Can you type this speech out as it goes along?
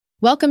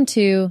Welcome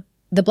to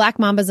the Black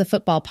Mambas of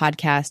Football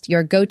podcast,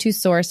 your go-to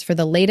source for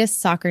the latest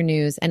soccer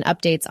news and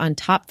updates on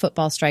top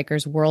football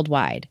strikers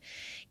worldwide.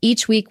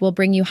 Each week, we'll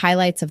bring you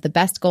highlights of the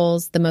best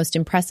goals, the most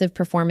impressive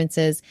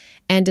performances,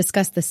 and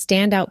discuss the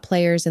standout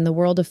players in the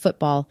world of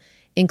football,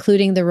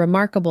 including the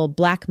remarkable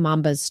Black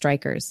Mambas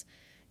strikers.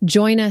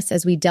 Join us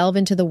as we delve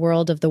into the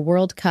world of the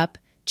World Cup,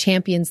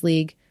 Champions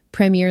League,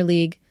 Premier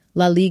League,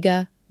 La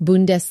Liga,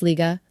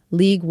 Bundesliga,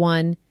 League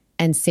One,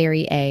 and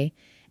Serie A,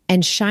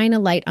 and shine a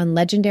light on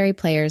legendary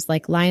players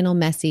like Lionel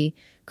Messi,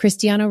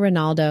 Cristiano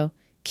Ronaldo,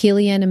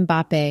 Kylian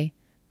Mbappe,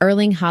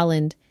 Erling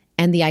Haaland,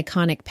 and the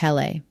iconic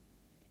Pelé.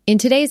 In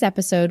today's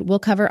episode, we'll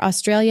cover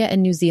Australia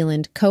and New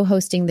Zealand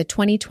co-hosting the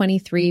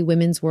 2023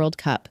 Women's World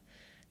Cup,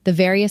 the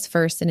various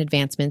firsts and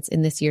advancements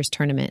in this year's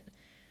tournament,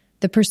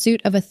 the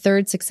pursuit of a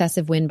third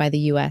successive win by the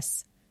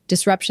U.S.,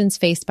 disruptions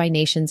faced by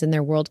nations in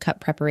their World Cup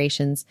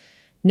preparations,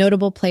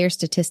 notable player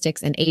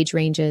statistics and age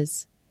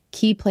ranges,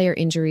 key player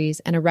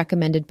injuries, and a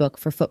recommended book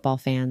for football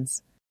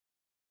fans.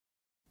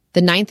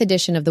 The 9th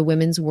edition of the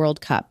Women's World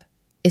Cup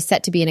is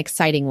set to be an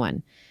exciting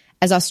one,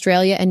 as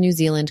Australia and New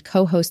Zealand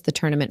co-host the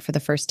tournament for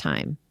the first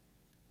time.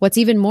 What's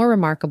even more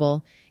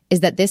remarkable is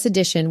that this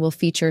edition will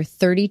feature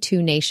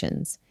 32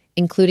 nations,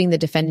 including the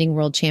defending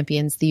world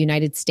champions, the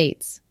United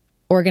States.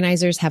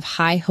 Organizers have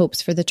high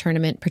hopes for the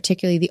tournament,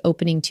 particularly the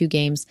opening two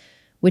games,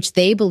 which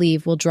they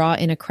believe will draw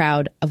in a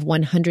crowd of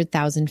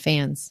 100,000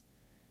 fans.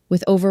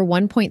 With over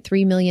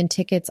 1.3 million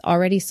tickets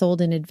already sold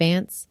in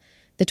advance,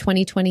 the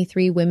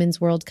 2023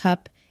 Women's World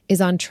Cup is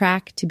on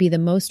track to be the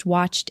most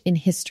watched in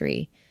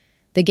history.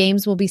 The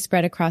games will be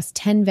spread across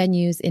 10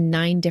 venues in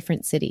 9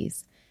 different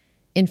cities.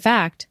 In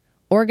fact,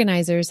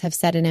 organizers have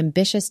set an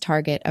ambitious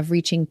target of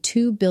reaching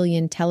 2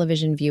 billion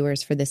television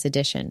viewers for this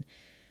edition,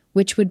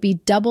 which would be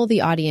double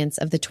the audience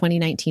of the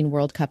 2019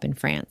 World Cup in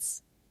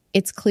France.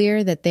 It's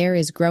clear that there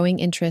is growing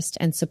interest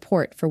and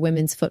support for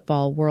women's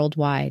football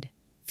worldwide.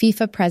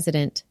 FIFA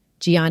President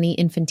Gianni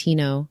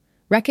Infantino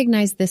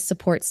recognized this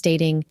support,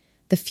 stating,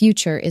 "The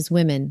future is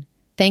women.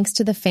 Thanks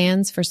to the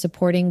fans for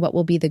supporting what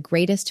will be the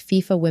greatest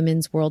FIFA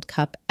Women's World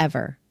Cup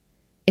ever."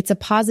 It's a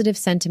positive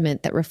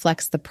sentiment that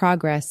reflects the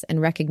progress and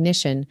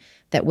recognition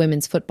that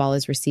women's football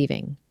is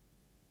receiving.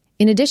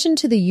 In addition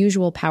to the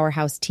usual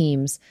powerhouse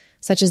teams,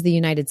 such as the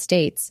United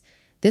States,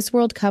 this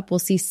World Cup will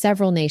see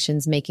several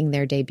nations making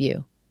their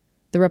debut.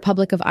 The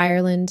Republic of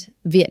Ireland,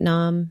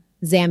 Vietnam,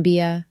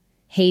 Zambia,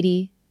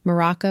 Haiti,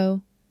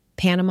 Morocco,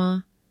 Panama,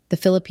 the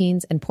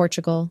Philippines, and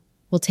Portugal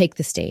will take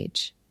the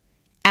stage,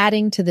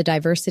 adding to the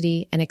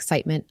diversity and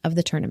excitement of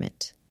the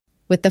tournament.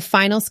 With the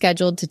final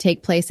scheduled to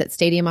take place at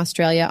Stadium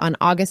Australia on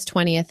August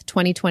 20th,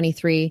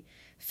 2023,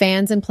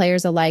 fans and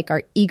players alike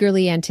are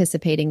eagerly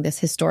anticipating this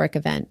historic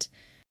event.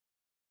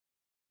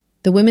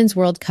 The Women's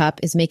World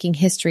Cup is making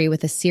history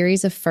with a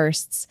series of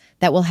firsts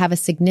that will have a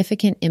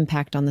significant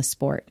impact on the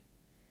sport.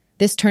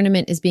 This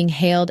tournament is being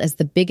hailed as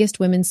the biggest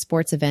women's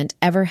sports event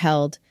ever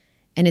held,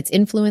 and its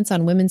influence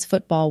on women's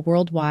football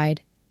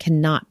worldwide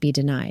cannot be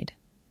denied.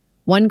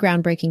 One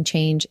groundbreaking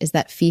change is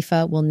that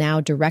FIFA will now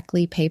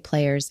directly pay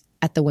players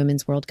at the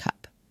Women's World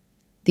Cup.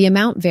 The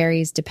amount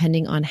varies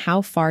depending on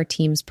how far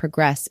teams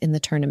progress in the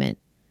tournament,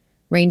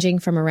 ranging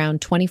from around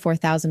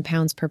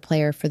 £24,000 per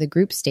player for the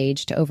group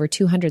stage to over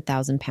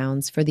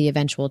 £200,000 for the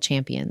eventual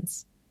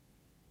champions.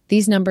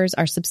 These numbers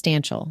are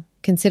substantial,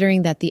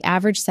 considering that the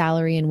average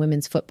salary in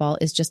women's football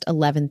is just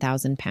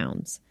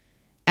 £11,000.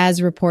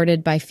 As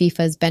reported by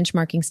FIFA's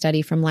benchmarking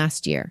study from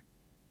last year.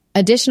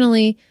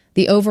 Additionally,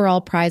 the overall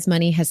prize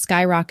money has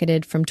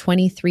skyrocketed from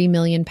 £23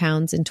 million in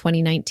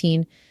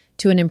 2019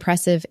 to an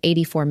impressive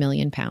 £84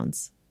 million.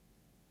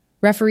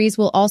 Referees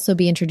will also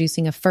be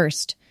introducing a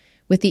first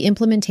with the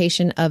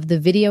implementation of the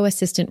Video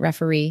Assistant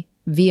Referee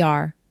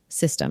 (VR)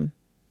 system.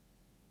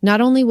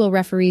 Not only will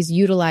referees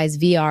utilize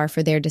VR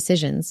for their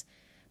decisions,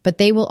 but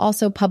they will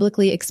also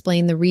publicly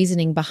explain the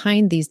reasoning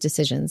behind these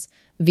decisions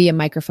via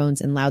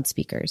microphones and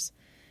loudspeakers.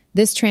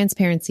 This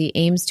transparency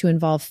aims to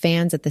involve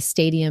fans at the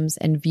stadiums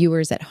and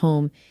viewers at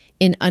home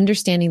in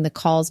understanding the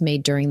calls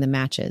made during the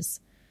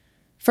matches.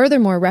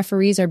 Furthermore,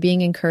 referees are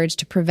being encouraged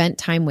to prevent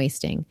time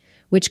wasting,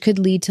 which could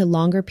lead to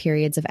longer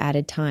periods of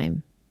added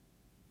time.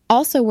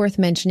 Also worth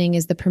mentioning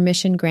is the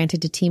permission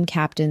granted to team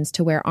captains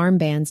to wear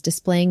armbands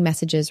displaying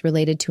messages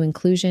related to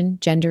inclusion,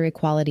 gender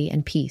equality,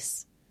 and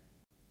peace.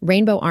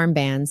 Rainbow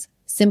armbands,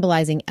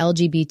 symbolizing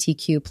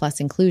LGBTQ+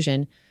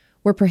 inclusion,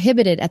 were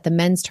prohibited at the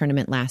men's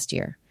tournament last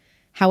year.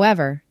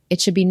 However, it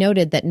should be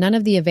noted that none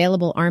of the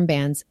available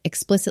armbands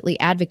explicitly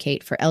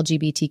advocate for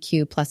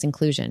LGBTQ+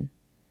 inclusion.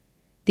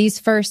 These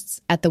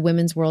firsts at the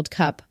Women's World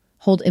Cup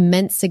hold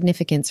immense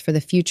significance for the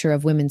future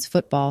of women's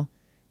football,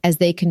 as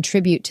they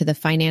contribute to the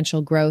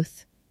financial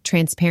growth,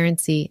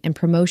 transparency, and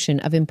promotion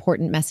of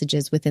important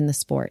messages within the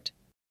sport.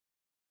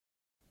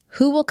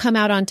 Who will come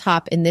out on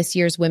top in this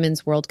year's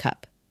Women's World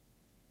Cup?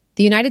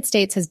 The United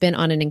States has been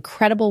on an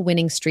incredible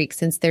winning streak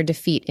since their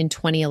defeat in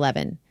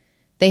 2011.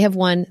 They have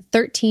won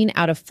 13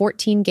 out of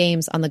 14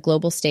 games on the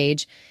global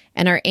stage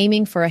and are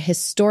aiming for a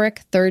historic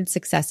third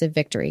successive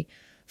victory,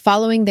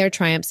 following their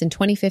triumphs in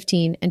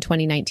 2015 and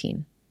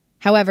 2019.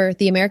 However,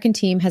 the American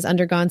team has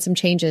undergone some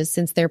changes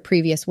since their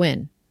previous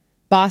win.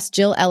 Boss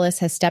Jill Ellis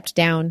has stepped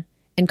down,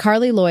 and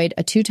Carly Lloyd,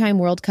 a two-time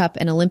World Cup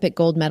and Olympic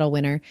gold medal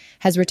winner,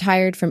 has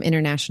retired from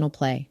international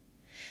play.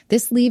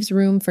 This leaves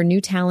room for new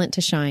talent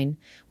to shine,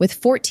 with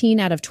 14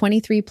 out of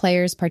 23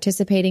 players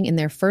participating in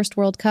their first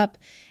World Cup,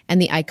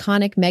 and the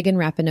iconic Megan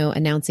Rapinoe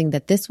announcing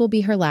that this will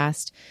be her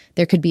last.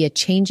 There could be a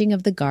changing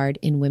of the guard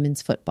in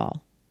women's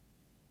football.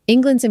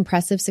 England's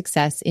impressive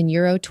success in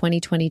Euro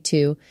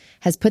 2022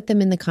 has put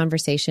them in the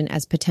conversation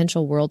as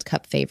potential World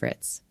Cup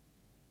favorites.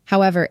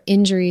 However,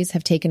 injuries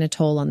have taken a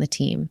toll on the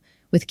team,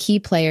 with key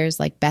players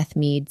like Beth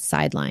Mead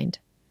sidelined.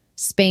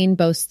 Spain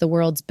boasts the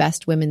world's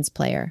best women's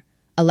player,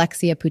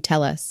 Alexia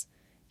Putellas,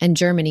 and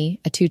Germany,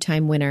 a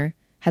two-time winner,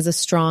 has a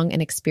strong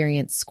and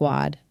experienced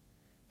squad.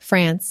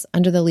 France,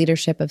 under the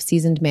leadership of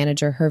seasoned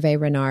manager Hervé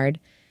Renard,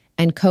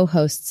 and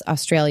co-hosts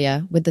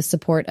Australia, with the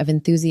support of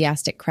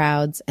enthusiastic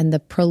crowds and the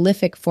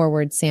prolific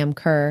forward Sam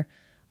Kerr,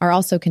 are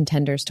also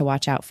contenders to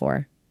watch out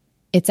for.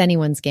 It's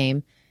anyone's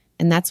game,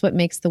 and that's what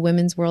makes the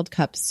Women's World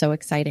Cup so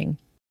exciting.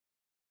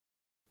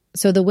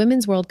 So the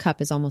Women's World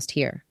Cup is almost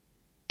here,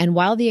 and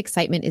while the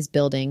excitement is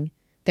building,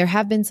 there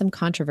have been some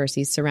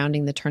controversies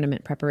surrounding the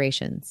tournament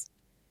preparations.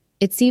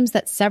 It seems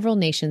that several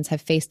nations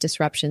have faced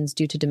disruptions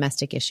due to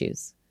domestic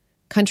issues.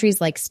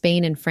 Countries like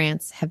Spain and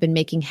France have been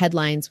making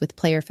headlines with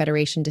player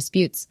federation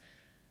disputes,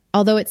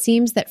 although it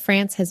seems that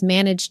France has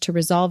managed to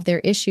resolve their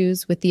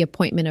issues with the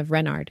appointment of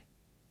Renard.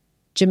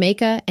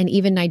 Jamaica and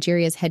even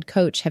Nigeria's head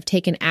coach have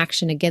taken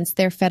action against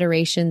their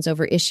federations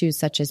over issues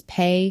such as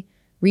pay,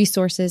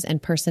 resources,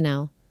 and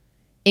personnel.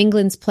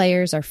 England's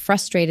players are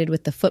frustrated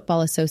with the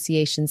Football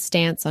Association's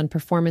stance on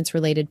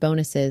performance-related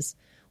bonuses,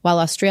 while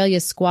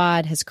Australia's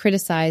squad has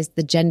criticized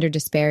the gender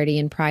disparity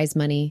in prize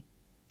money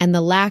and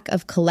the lack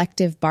of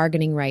collective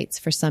bargaining rights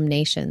for some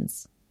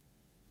nations.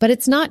 But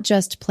it's not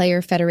just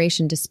player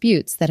federation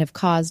disputes that have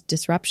caused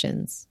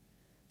disruptions.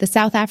 The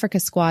South Africa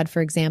squad,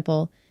 for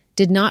example,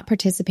 did not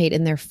participate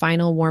in their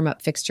final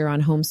warm-up fixture on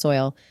home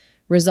soil,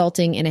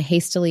 resulting in a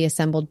hastily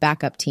assembled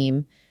backup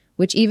team,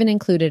 which even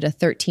included a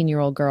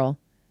 13-year-old girl,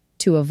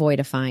 to avoid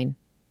a fine.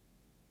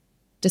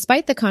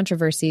 Despite the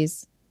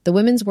controversies, the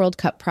Women's World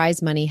Cup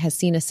prize money has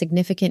seen a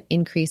significant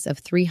increase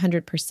of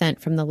 300%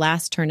 from the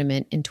last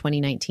tournament in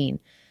 2019.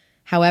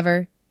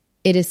 However,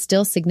 it is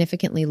still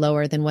significantly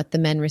lower than what the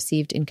men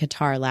received in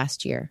Qatar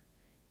last year.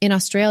 In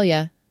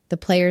Australia, the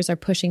players are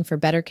pushing for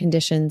better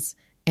conditions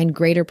and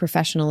greater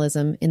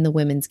professionalism in the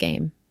women's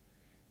game.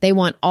 They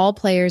want all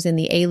players in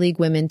the A-League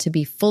women to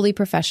be fully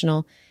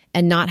professional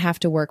and not have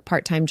to work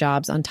part-time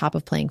jobs on top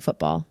of playing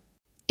football.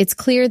 It's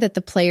clear that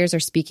the players are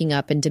speaking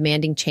up and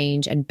demanding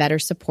change and better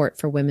support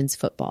for women's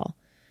football.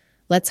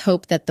 Let's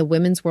hope that the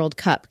Women's World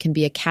Cup can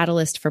be a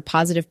catalyst for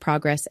positive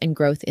progress and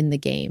growth in the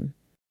game.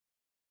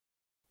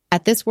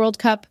 At this World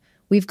Cup,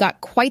 we've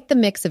got quite the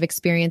mix of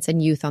experience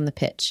and youth on the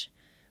pitch.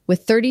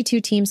 With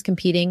 32 teams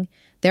competing,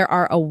 there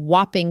are a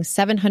whopping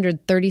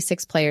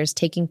 736 players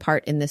taking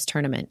part in this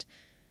tournament.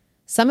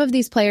 Some of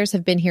these players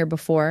have been here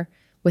before,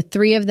 with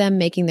 3 of them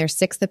making their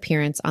 6th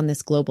appearance on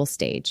this global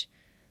stage.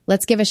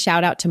 Let's give a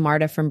shout out to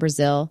Marta from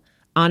Brazil,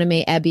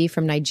 Aname Ebi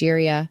from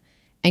Nigeria,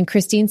 and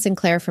Christine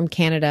Sinclair from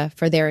Canada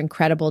for their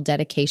incredible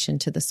dedication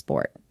to the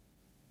sport.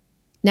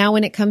 Now,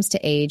 when it comes to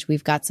age,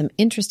 we've got some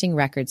interesting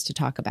records to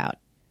talk about.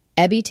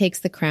 Ebi takes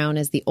the crown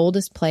as the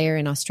oldest player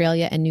in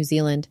Australia and New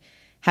Zealand,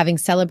 having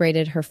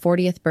celebrated her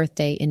 40th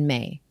birthday in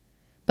May.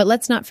 But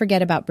let's not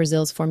forget about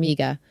Brazil's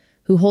Formiga,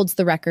 who holds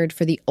the record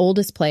for the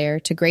oldest player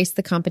to grace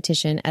the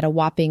competition at a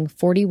whopping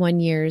 41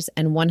 years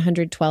and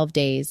 112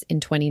 days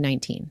in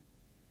 2019.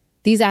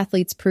 These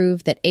athletes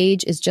prove that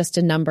age is just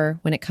a number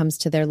when it comes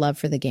to their love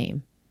for the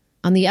game.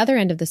 On the other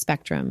end of the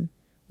spectrum,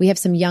 we have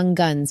some young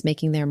guns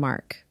making their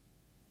mark.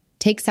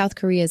 Take South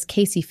Korea's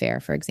Casey Fair,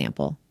 for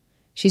example.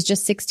 She's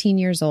just 16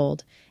 years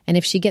old, and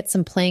if she gets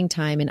some playing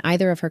time in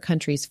either of her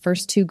country's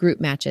first 2 group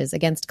matches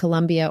against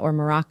Colombia or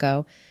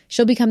Morocco,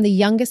 she'll become the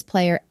youngest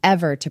player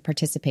ever to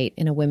participate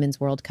in a Women's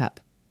World Cup.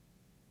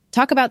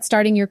 Talk about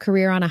starting your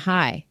career on a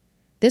high.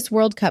 This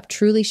World Cup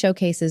truly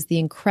showcases the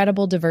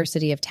incredible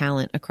diversity of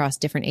talent across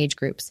different age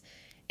groups.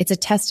 It's a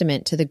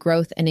testament to the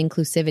growth and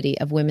inclusivity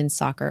of women's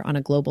soccer on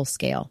a global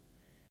scale.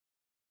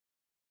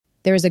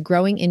 There is a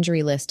growing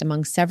injury list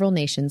among several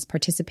nations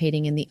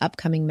participating in the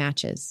upcoming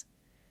matches.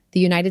 The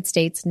United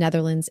States,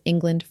 Netherlands,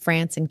 England,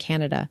 France, and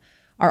Canada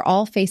are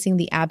all facing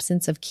the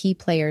absence of key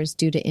players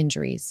due to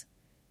injuries.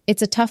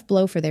 It's a tough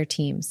blow for their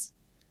teams.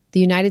 The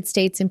United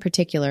States, in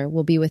particular,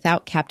 will be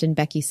without captain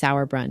Becky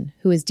Sauerbrunn,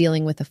 who is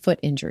dealing with a foot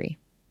injury.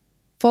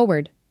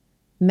 Forward,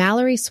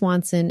 Mallory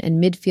Swanson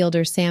and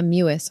midfielder Sam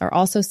Mewis are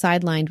also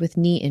sidelined with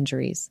knee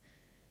injuries.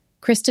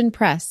 Kristen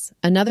Press,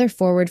 another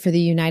forward for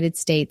the United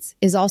States,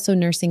 is also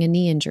nursing a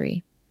knee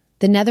injury.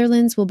 The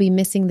Netherlands will be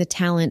missing the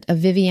talent of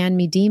Vivianne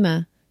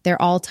Miedema,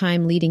 their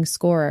all-time leading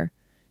scorer,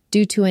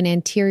 due to an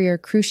anterior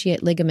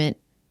cruciate ligament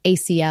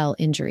ACL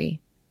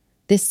injury.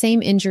 This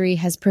same injury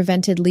has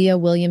prevented Leah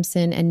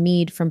Williamson and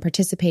Mead from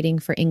participating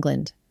for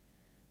England.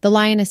 The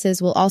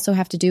Lionesses will also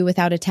have to do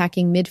without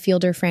attacking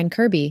midfielder Fran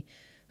Kirby,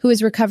 who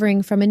is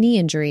recovering from a knee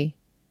injury.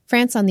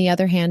 France, on the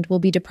other hand, will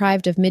be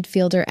deprived of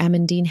midfielder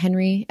Amandine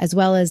Henry, as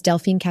well as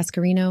Delphine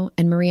Cascarino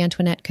and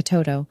Marie-Antoinette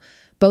Katoto,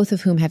 both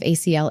of whom have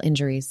ACL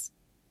injuries.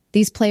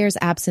 These players'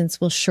 absence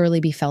will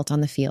surely be felt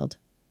on the field.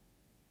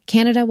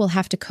 Canada will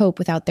have to cope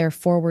without their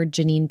forward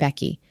Janine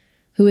Beckie,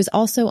 who is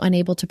also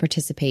unable to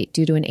participate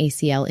due to an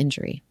ACL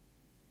injury.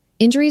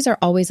 Injuries are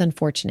always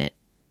unfortunate,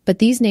 but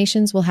these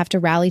nations will have to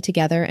rally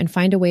together and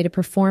find a way to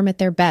perform at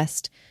their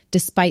best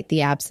despite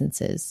the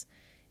absences.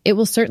 It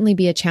will certainly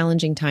be a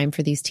challenging time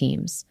for these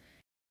teams.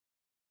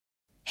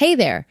 Hey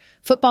there,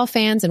 football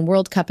fans and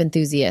World Cup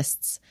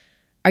enthusiasts.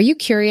 Are you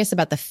curious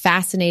about the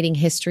fascinating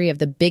history of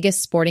the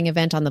biggest sporting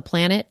event on the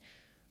planet?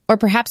 Or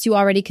perhaps you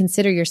already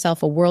consider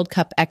yourself a World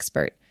Cup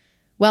expert.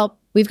 Well,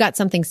 we've got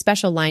something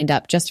special lined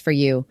up just for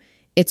you.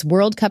 It's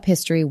World Cup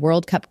History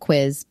World Cup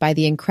Quiz by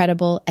the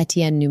incredible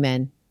Etienne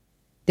Noumen.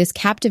 This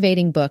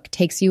captivating book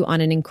takes you on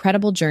an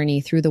incredible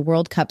journey through the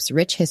World Cup's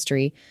rich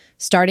history,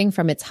 starting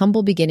from its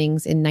humble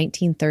beginnings in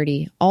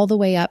 1930 all the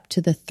way up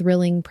to the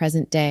thrilling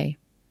present day.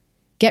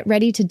 Get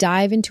ready to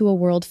dive into a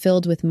world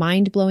filled with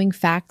mind-blowing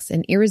facts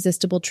and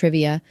irresistible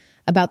trivia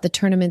about the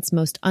tournament's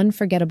most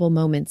unforgettable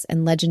moments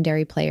and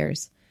legendary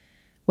players.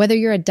 Whether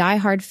you're a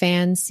die-hard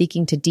fan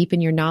seeking to deepen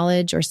your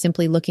knowledge or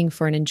simply looking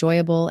for an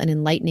enjoyable and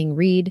enlightening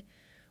read,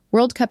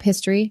 World Cup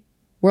History,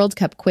 World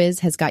Cup Quiz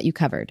has got you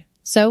covered.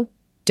 So,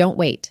 don't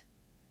wait.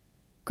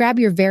 Grab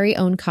your very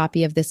own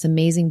copy of this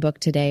amazing book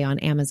today on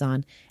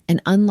Amazon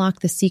and unlock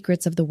the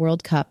secrets of the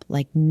World Cup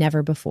like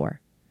never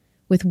before.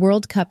 With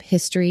World Cup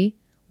History,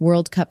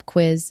 World Cup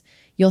Quiz,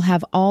 you'll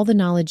have all the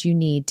knowledge you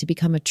need to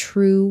become a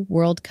true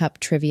World Cup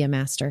trivia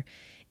master.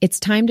 It's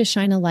time to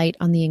shine a light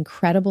on the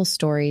incredible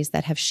stories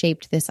that have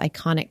shaped this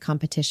iconic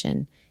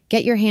competition.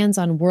 Get your hands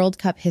on World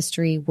Cup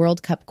History,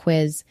 World Cup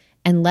Quiz,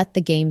 and let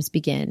the games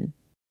begin.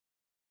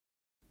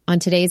 On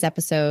today's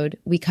episode,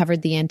 we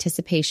covered the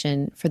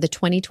anticipation for the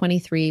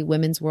 2023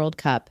 Women's World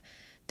Cup,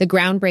 the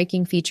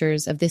groundbreaking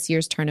features of this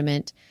year's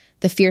tournament,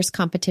 the fierce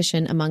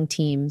competition among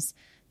teams,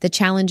 the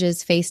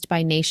challenges faced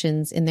by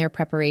nations in their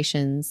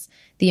preparations,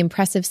 the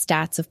impressive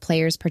stats of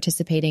players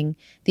participating,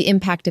 the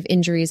impact of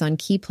injuries on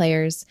key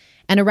players,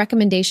 and a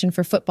recommendation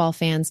for football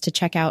fans to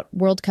check out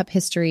World Cup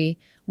History,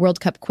 World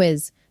Cup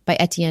Quiz by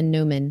Etienne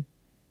Noumen.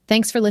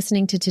 Thanks for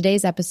listening to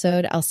today's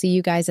episode. I'll see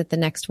you guys at the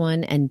next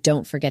one, and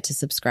don't forget to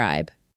subscribe.